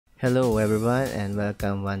Hello everyone and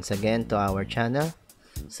welcome once again to our channel.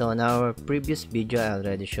 So in our previous video I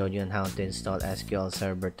already showed you on how to install SQL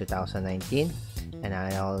Server 2019, and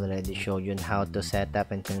I already showed you on how to set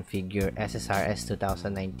up and configure SSRS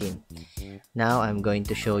 2019. Now I'm going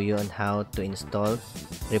to show you on how to install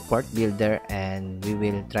Report Builder, and we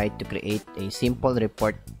will try to create a simple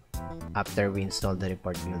report after we install the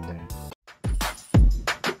Report Builder.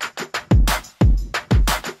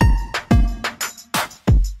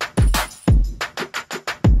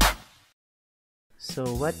 So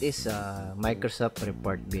what is Microsoft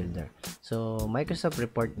Report Builder? So Microsoft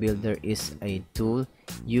Report Builder is a tool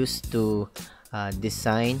used to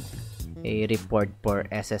design a report for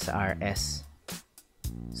SSRS.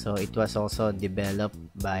 So it was also developed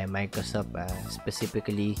by Microsoft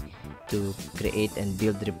specifically to create and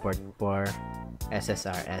build report for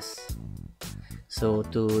SSRS. So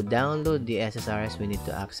to download the SSRS, we need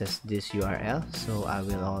to access this URL. So I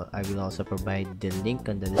will also provide the link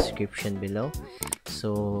on the description below.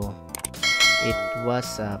 So it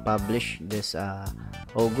was published this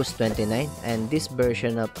August 29, and this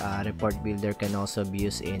version of Report Builder can also be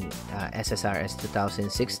used in SSRS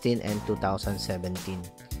 2016 and 2017.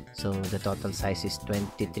 So the total size is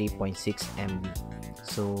 23.6 MB.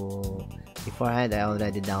 So beforehand, I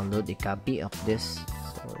already downloaded a copy of this.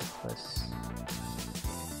 So it was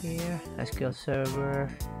here, SQL Server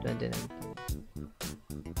 2019.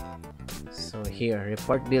 So here,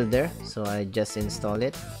 Report Builder. So I just install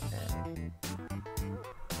it.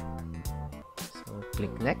 So click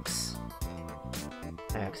next.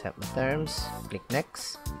 I accept the terms. Click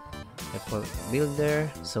next. Report Builder.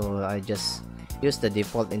 So I just use the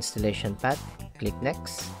default installation path. Click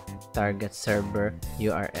next. Target server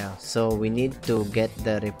URL. So we need to get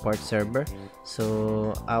the report server.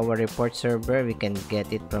 So our report server, we can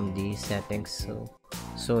get it from the settings.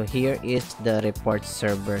 So here is the report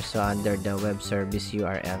server. So under the web service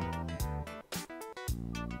URL,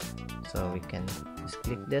 so we can just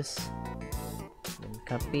click this, then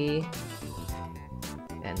copy,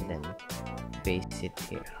 and then paste it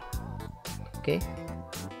here. Okay,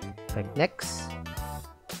 click next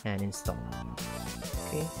and install.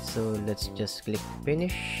 Okay, so let's just click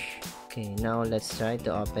finish. Okay, now let's try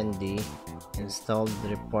to open the installed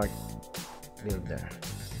Report Builder.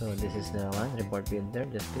 So this is the one, Report Builder.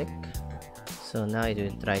 Just click. So now it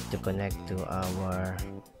will try to connect to our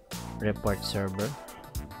report server.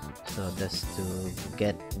 So that's to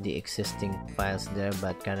get the existing files there,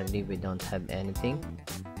 but currently we don't have anything.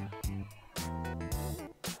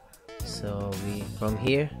 So from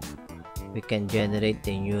here we can generate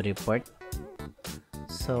a new report.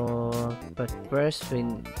 So but first we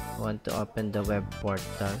want to open the web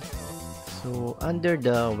portal. So under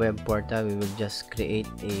the web portal, we will just create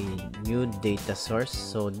a new data source.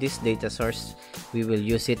 So this data source, we will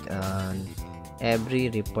use it on every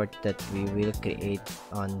report that we will create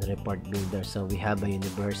on Report Builder. So we have a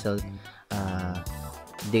universal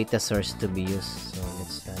data source to be used. So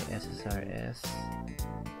let's try SSRS.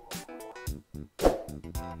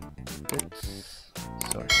 Oops.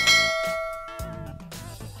 Source.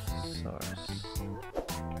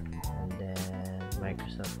 And then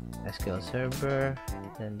Microsoft SQL Server,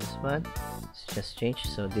 then this one, let's just change.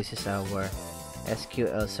 So this is our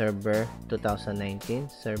SQL Server 2019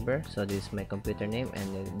 server. So this is my computer name,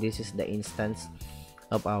 and this is the instance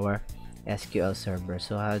of our SQL Server.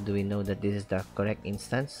 So how do we know that this is the correct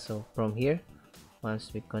instance? So from here,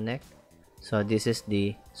 once we connect, so this is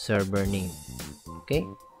the server name. Okay,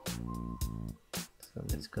 so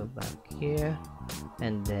let's go back here,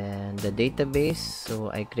 and then the database. So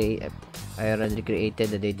I already created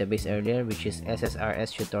the database earlier, which is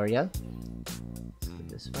SSRS tutorial. So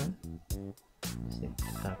this one, just need to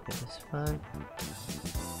copy this one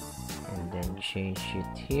and then change it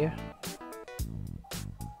here.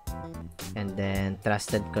 And then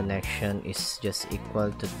trusted connection is just equal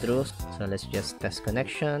to true. So let's just test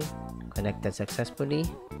connection. Connected successfully,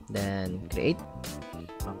 then create.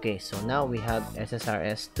 Okay, so now we have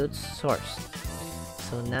SSRS to source.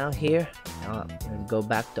 So now here we'll go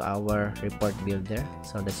back to our report builder.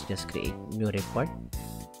 So let's just create new report.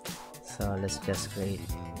 So let's just create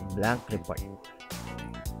blank report.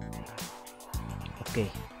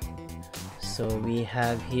 Okay, so we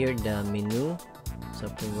have here the menu,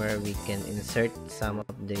 so from where we can insert some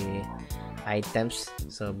of the items.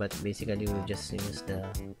 So but basically we'll just use the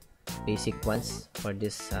basic ones for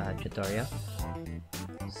this tutorial.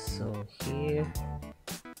 So here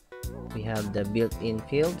we have the built-in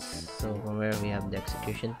fields, so from where we have the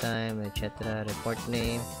execution time, etc., report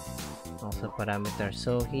name, also parameters.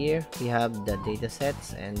 So here we have the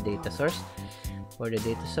datasets and data source. For the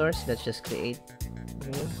data source, let's just create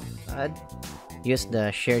add. Use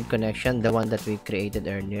the shared connection, the one that we created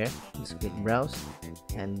earlier. Let's click browse,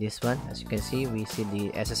 and this one, as you can see, we see the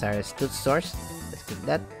SSRS tooth source. Let's click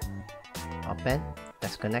that, open,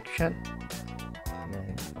 test connection, and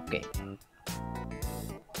then okay.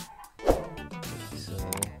 So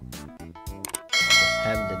let's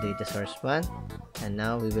have the data source one, and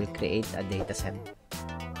now we will create a dataset.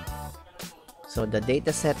 So the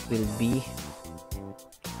dataset will be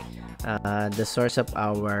the source of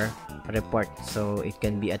our report, so it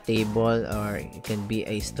can be a table or it can be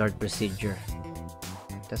a stored procedure.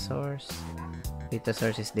 Data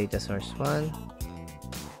source is data source 1.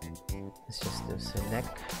 Let's just do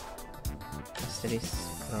select asterisk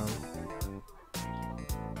from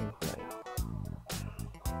employee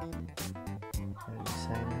and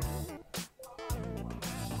designer,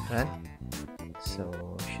 run. So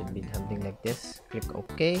should be something like this. Click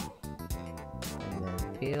OK, and then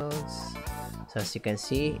fields. So as you can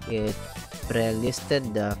see, it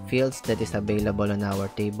pre-listed the fields that is available on our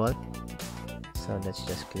table. So let's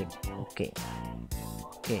just click OK.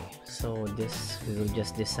 Okay, so this, we will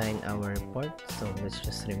just design our report. So let's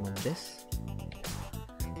just remove this.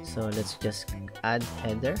 So let's just add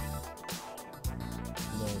header.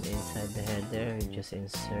 Then inside the header, we just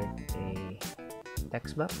insert a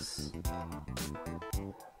text box.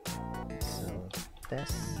 So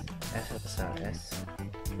test SSRS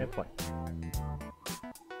report.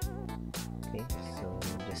 Okay, so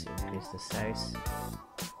just increase the size.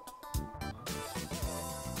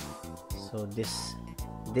 So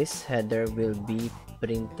this header will be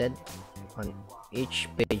printed on each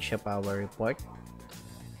page of our report.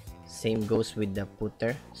 Same goes with the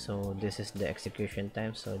footer. So this is the execution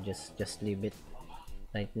time, so just leave it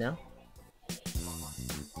right now.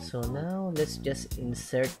 So now let's just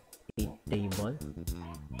insert a table.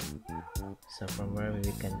 So from where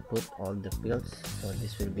we can put all the fields. So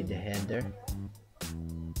this will be the header.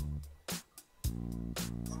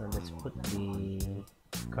 So let's put the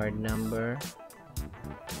card number,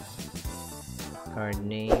 card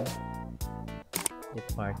name,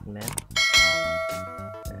 department,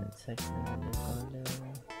 and section color,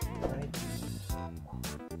 right,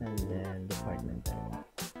 and then department type.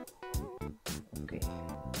 Okay.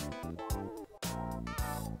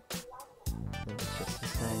 So let's just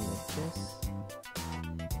design like this.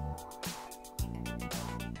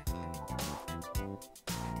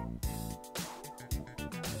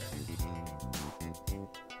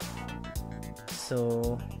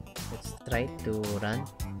 So let's try to run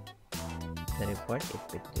the report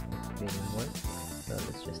if it will work. So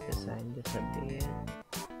let's just design this a bit,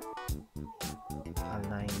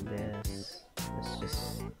 align this. Let's just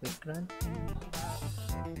quick run.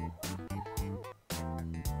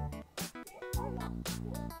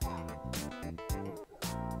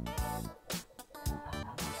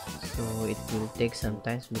 So it will take some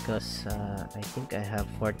time because I think I have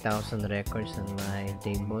 4,000 records on my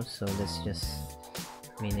table. So let's just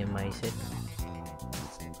minimize it.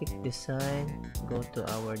 Click design, go to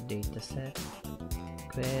our dataset,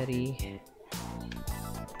 query.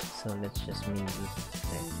 So let's just maybe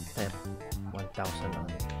type 1,000 on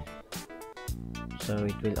it. So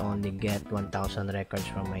it will only get 1,000 records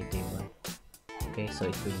from my table. Okay, so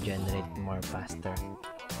it will generate more faster.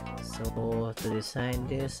 So to design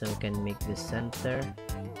this, so we can make this center.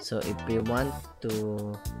 So if we want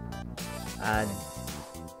to add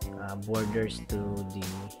borders to the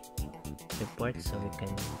report, so we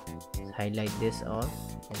can highlight this all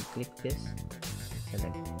and click this,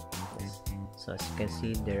 select this. So as you can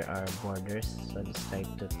see, there are borders. So let's try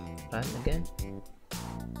to run again.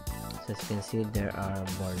 So as you can see, there are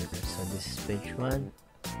borders. So this is page 1,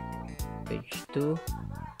 page 2,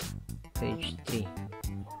 page 3.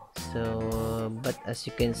 So but as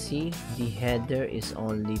you can see, the header is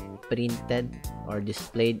only printed or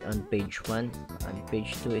displayed on page 1. On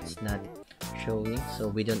page 2 it's not showing, so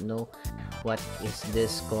we don't know what is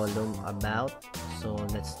this column about. So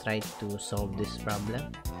let's try to solve this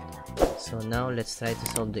problem. So now let's try to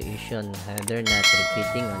solve the issue on header not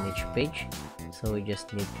repeating on each page. So we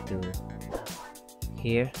just need to,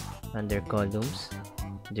 here under columns,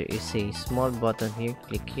 there is a small button here.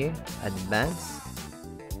 Click here, advance,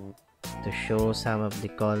 to show some of the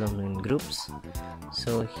column in groups.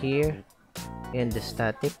 So here in the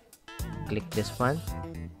static, click this one,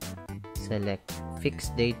 select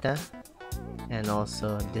fixed data, and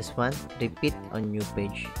also this one, repeat on new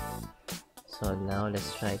page. So now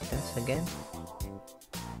let's try this again.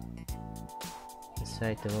 Let's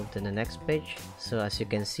try to move to the next page. So as you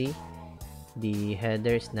can see, the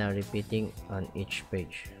header is now repeating on each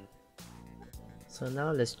page. So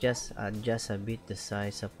now let's just adjust a bit the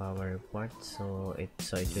size of our report so it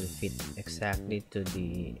will fit exactly to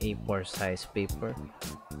the A4 size paper.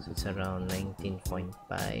 So it's around 19.5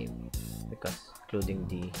 because including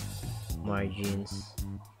the margins.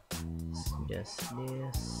 It's just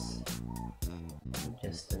this,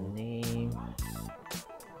 just the name,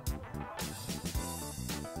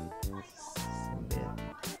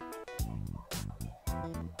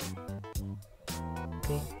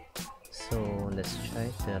 okay. So let's try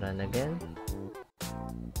to run again.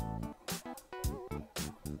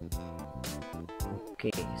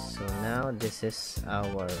 Okay, so now this is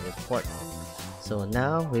our report. So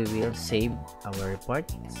now we will save our report.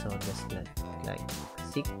 So just like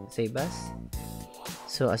save as.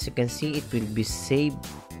 So as you can see, it will be saved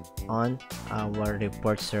on our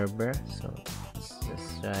report server. So let's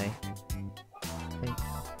just try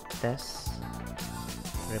test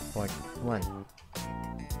report 1.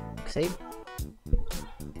 Save.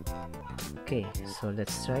 Okay, so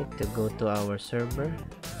let's try to go to our server,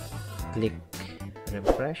 click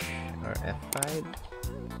refresh or F5.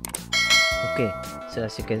 Okay, so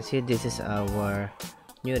as you can see, this is our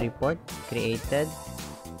new report created.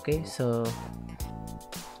 Okay, so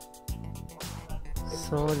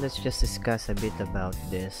let's just discuss a bit about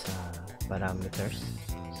this parameters.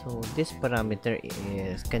 So this parameter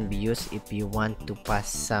can be used if you want to pass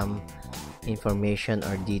some information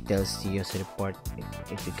or details to use report.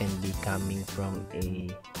 If it can be coming from a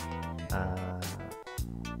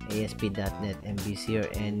ASP.NET MVC or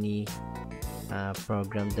any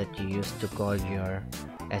program that you use to call your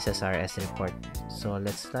SSRS report. So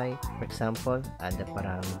let's try, for example, add the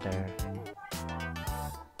parameter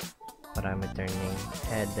name,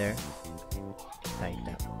 header,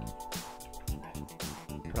 title,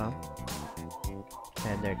 from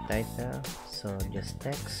header title, so just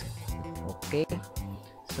text. Okay,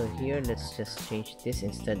 so here let's just change this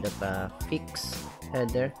instead of a fixed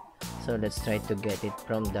header. So let's try to get it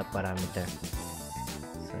from the parameter.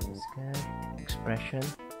 So let's get expression.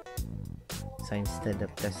 So instead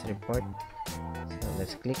of test report, so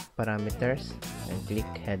let's click parameters and click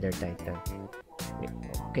header title.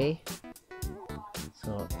 Okay,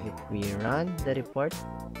 so if we run the report,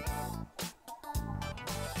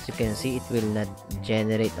 as you can see, it will not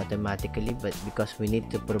generate automatically, but because we need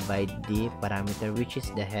to provide the parameter, which is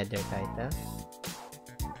the header title,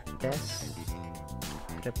 test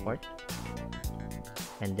report,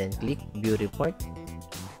 and then click view report.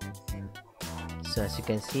 So as you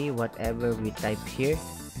can see, whatever we type here,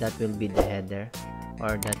 that will be the header,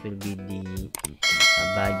 or that will be the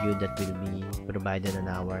value that will be provided on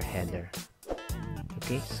our header.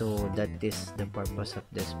 Okay, so that is the purpose of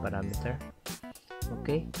this parameter.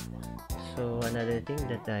 Okay, so another thing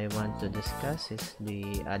that I want to discuss is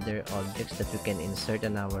the other objects that we can insert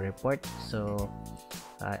on our report. So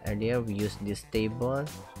earlier we used this table.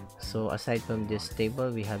 So aside from this table,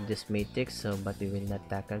 we have this matrix, so but we will not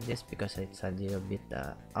tackle this because it's a little bit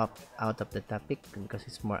out of the topic, because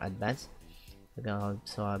it's more advanced. We can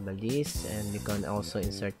also have a list, and we can also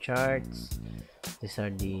insert charts. These are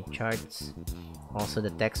the charts, also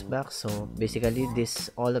the text box. So basically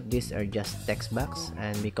all of these are just text box,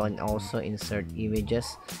 and we can also insert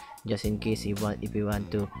images just in case if we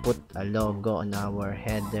want to put a logo on our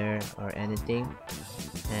header or anything.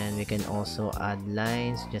 And we can also add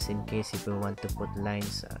lines just in case if we want to put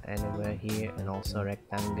lines anywhere here, and also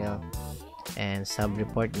rectangle. And sub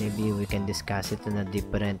report, maybe we can discuss it in a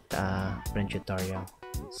different tutorial.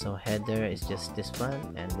 So header is just this one,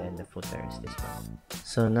 and then the footer is this one.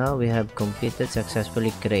 So now we have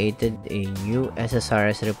successfully created a new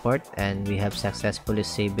SSRS report, and we have successfully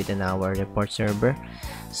saved it in our report server.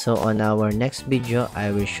 So on our next video,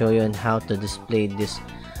 I will show you on how to display this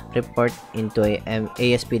report into a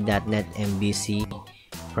ASP.NET MVC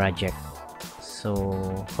project.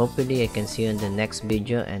 So hopefully I can see you in the next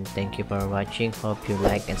video, and thank you for watching. Hope you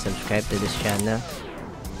like and subscribe to this channel.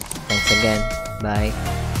 Thanks again.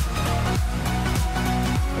 Bye.